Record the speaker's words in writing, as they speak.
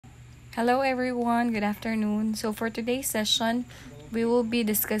Hello everyone, good afternoon. So for today's session, we will be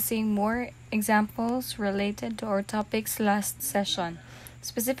discussing more examples related to our topics last session.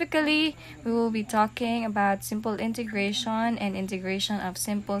 Specifically, we will be talking about simple integration and integration of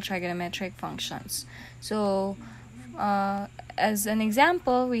simple trigonometric functions. So as an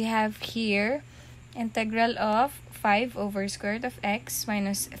example, we have here integral of 5 over square root of x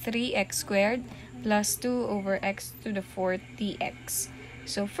minus 3x squared plus 2 over x to the 4th dx.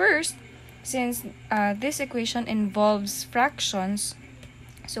 So first, since this equation involves fractions,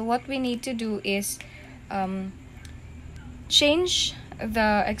 so what we need to do is change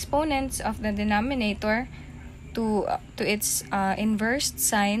the exponents of the denominator to its inverse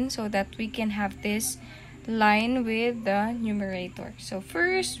sign so that we can have this line with the numerator. So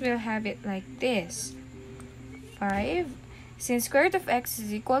first, we'll have it like this. 5. Since square root of x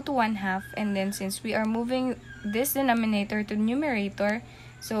is equal to 1/2, and then since we are moving this denominator to numerator,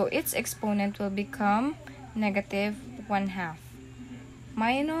 so its exponent will become negative 1/2.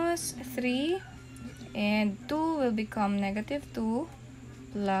 Minus 3 and 2 will become negative 2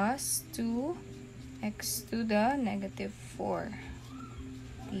 plus 2x to the negative 4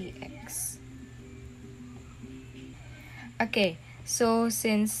 dx. Okay, so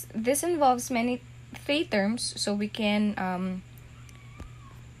since this involves three terms, so we can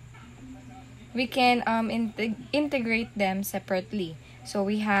integrate them separately. So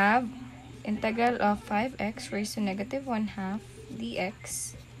we have integral of 5x raised to negative 1/2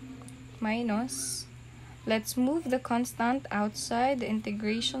 dx minus, let's move the constant outside the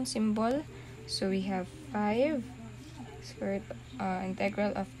integration symbol. So we have 5 squared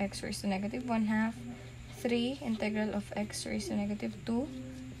integral of x raised to negative 1/2, 3 integral of x raised to negative 2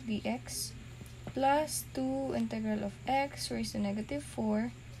 dx plus 2 integral of x raised to negative 4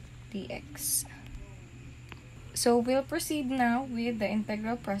 dx. So we'll proceed now with the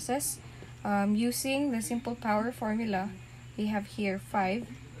integral process using the simple power formula. We have here 5,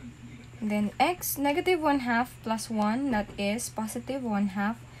 then x negative 1/2 plus 1, that is positive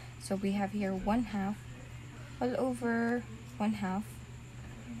 1/2. So we have here 1/2 all over 1/2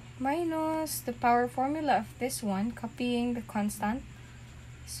 minus the power formula of this one, copying the constant.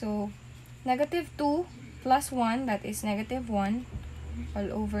 So negative 2 plus 1, that is negative 1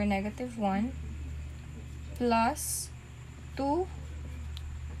 all over negative 1 plus 2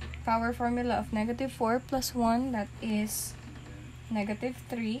 power formula of negative 4 plus 1, that is negative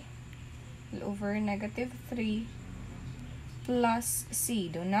 3 all over negative 3 plus c.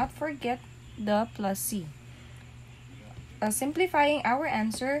 Do not forget the plus c. Simplifying our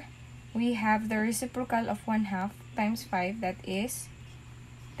answer, we have the reciprocal of 1/2 times 5, that is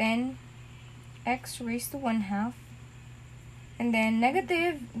 10x raised to 1/2, and then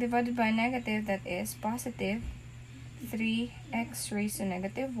negative divided by negative, that is positive 3x raised to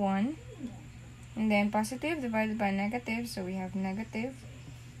negative 1, and then positive divided by negative, so we have negative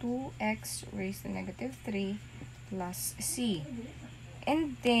 2x raised to negative 3 plus c.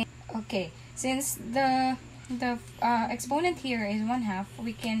 And then, okay, since the exponent here is 1/2,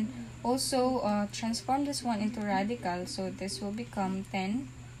 we can also transform this one into radical. So this will become 10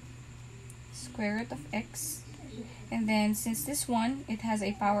 square root of x, and then since this one, it has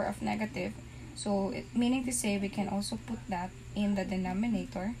a power of negative, so meaning to say we can also put that in the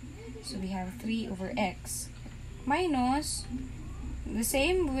denominator. So we have 3 over x minus, the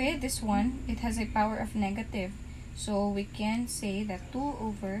same with this one, it has a power of negative, so we can say that 2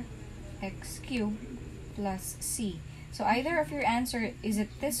 over x cubed plus c. So either of your answer, is it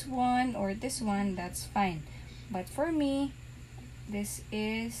this one or this one, that's fine. But for me, this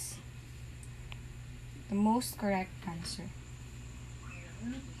is the most correct answer.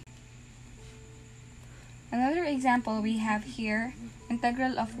 Another example we have here,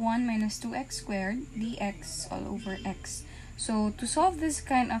 integral of 1 minus 2x squared dx all over x. So to solve this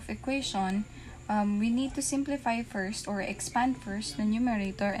kind of equation, we need to simplify first or expand first the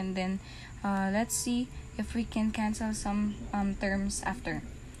numerator, and then let's see if we can cancel some terms after.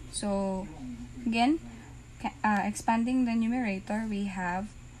 So again, expanding the numerator, we have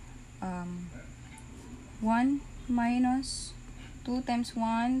 1 minus 2 times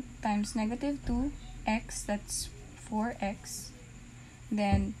 1 times negative 2x, that's 4x,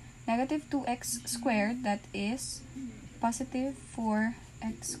 then negative 2x squared, that is positive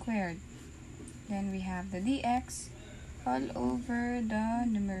 4x squared. Then we have the dx all over the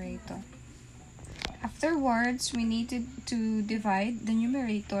numerator. Afterwards, we need to divide the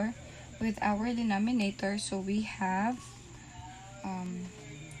numerator with our denominator. So we have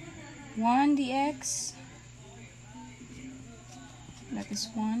 1 dx, that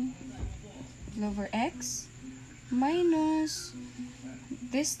is 1 all over x, minus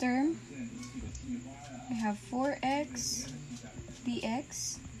this term, we have 4x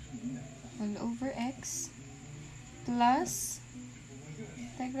dx all over x plus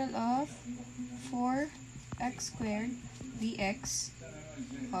integral of 4x squared dx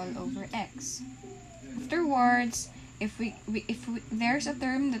all over x. Afterwards, if there's a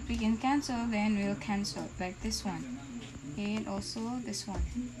term that we can cancel, then we'll cancel, like this one and also this one.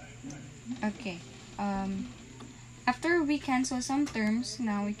 Okay, after we cancel some terms,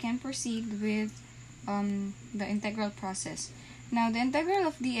 now we can proceed with the integral process. Now, the integral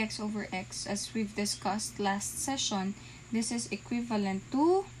of dx over x, as we've discussed last session, this is equivalent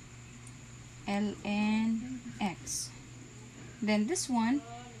to ln x. Then this one,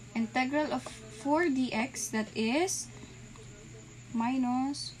 integral of 4 dx, that is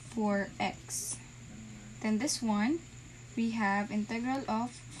minus 4x. Then this one, we have integral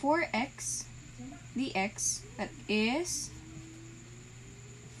of 4x dx, that is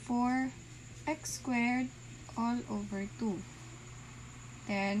 4x squared all over 2.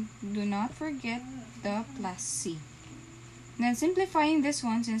 Then do not forget the plus c. Then simplifying this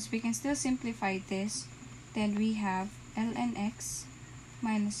one, since we can still simplify this, then we have ln x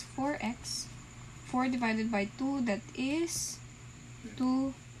minus 4x, 4 divided by 2, that is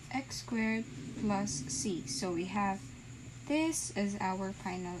 2x squared plus c. So we have this as our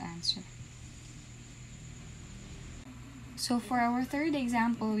final answer. So for our third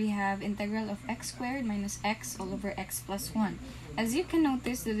example, we have integral of x squared minus x all over x plus 1. As you can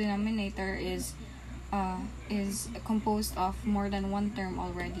notice, the denominator is composed of more than one term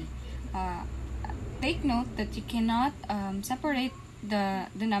already. Take note that you cannot separate the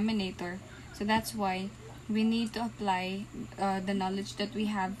denominator, so that's why we need to apply the knowledge that we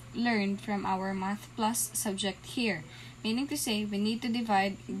have learned from our Math Plus subject here. Meaning to say, we need to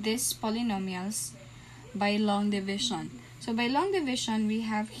divide these polynomials by long division. So by long division, we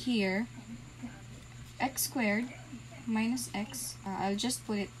have here x squared minus x. I'll just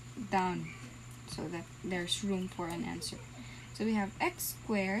put it down so that there's room for an answer. So we have x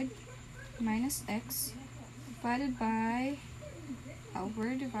squared minus x divided by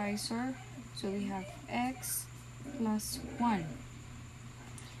our divisor. So we have x plus 1.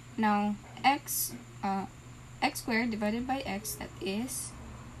 Now x squared divided by x, that is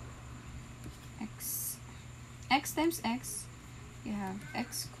x times x, we have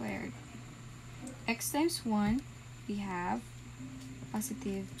x squared. X times 1, we have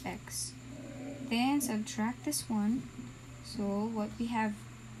positive x. Then subtract this one. So what we have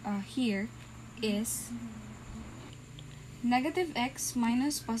here is negative x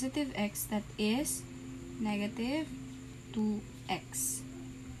minus positive x, that is negative 2x.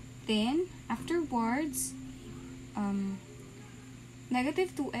 Then afterwards,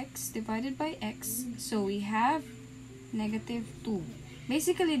 negative 2x divided by x, so we have negative 2.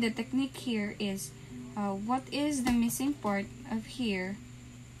 Basically, the technique here is what is the missing part of here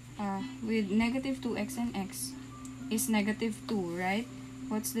with negative 2x and x is negative 2, right?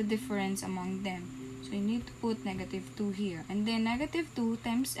 What's the difference among them? So you need to put negative 2 here. And then negative 2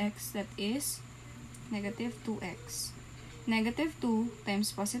 times x, that is negative 2x. Negative 2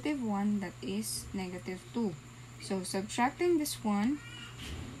 times positive 1, that is negative 2. So subtracting this one,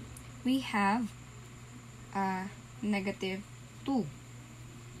 we have negative 2.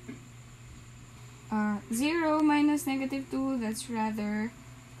 0 minus negative 2, that's rather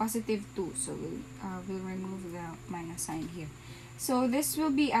positive 2. So we'll remove the minus sign here. So this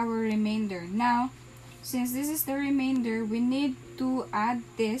will be our remainder. Now, since this is the remainder, we need to add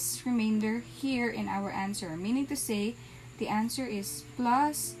this remainder here in our answer. Meaning to say, the answer is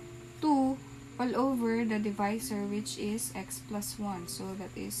plus 2 all over the divisor, which is x plus 1. So that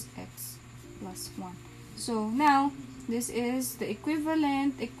is x plus 1. So now, this is the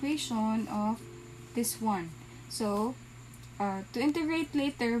equivalent equation of this one. So, to integrate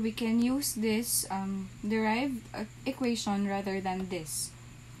later, we can use this derived equation rather than this.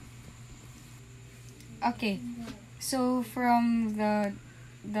 Okay, so from the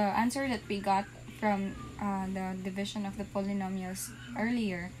answer that we got from the division of the polynomials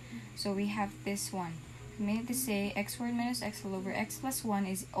earlier, so we have this one. Meaning to say, x squared minus x all over x plus 1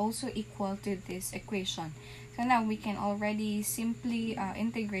 is also equal to this equation. So now we can already simply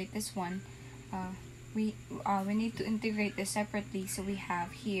integrate this one. We need to integrate this separately. So we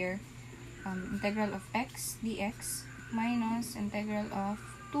have here integral of x dx minus integral of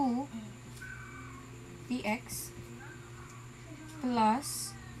 2 dx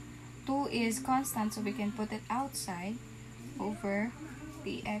plus 2 is constant, so we can put it outside, over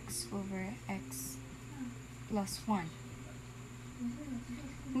dx over x plus 1.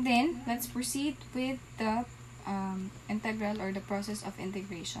 Then let's proceed with the integral or the process of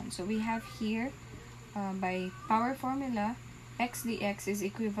integration. So we have here, by power formula, x dx is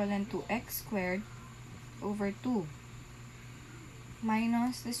equivalent to x squared over 2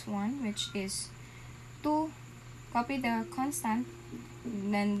 minus this one, which is 2. Copy the constant,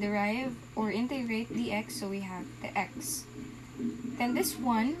 then derive or integrate dx, so we have the x. Then this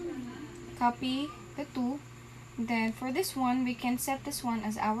one, copy the 2. Then for this one, we can set this one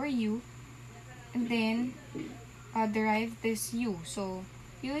as our u, and then derive this u. So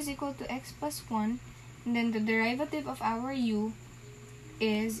u is equal to x plus 1, and then the derivative of our u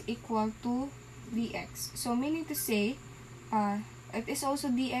is equal to dx. So meaning to say, it is also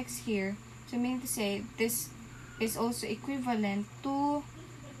dx here. So meaning to say, this is also equivalent to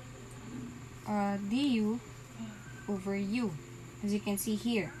du over u. As you can see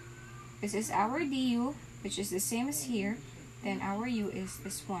here, this is our du, which is the same as here. Then our u is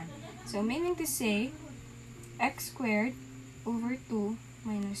this one. So meaning to say, x squared over 2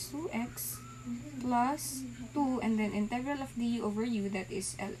 minus 2x plus 2, and then integral of du over u, that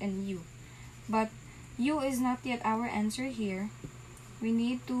is ln u. But u is not yet our answer here. We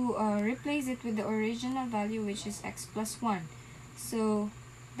need to replace it with the original value, which is x plus 1. So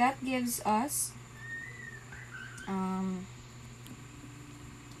that gives us,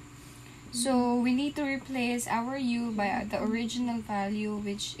 so we need to replace our u by the original value,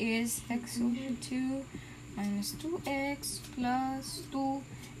 which is x over 2 minus 2x plus 2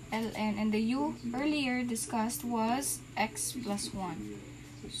 ln, and the u earlier discussed was x plus 1.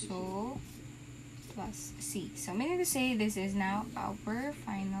 So plus c. So meaning to say, this is now our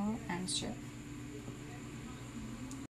final answer.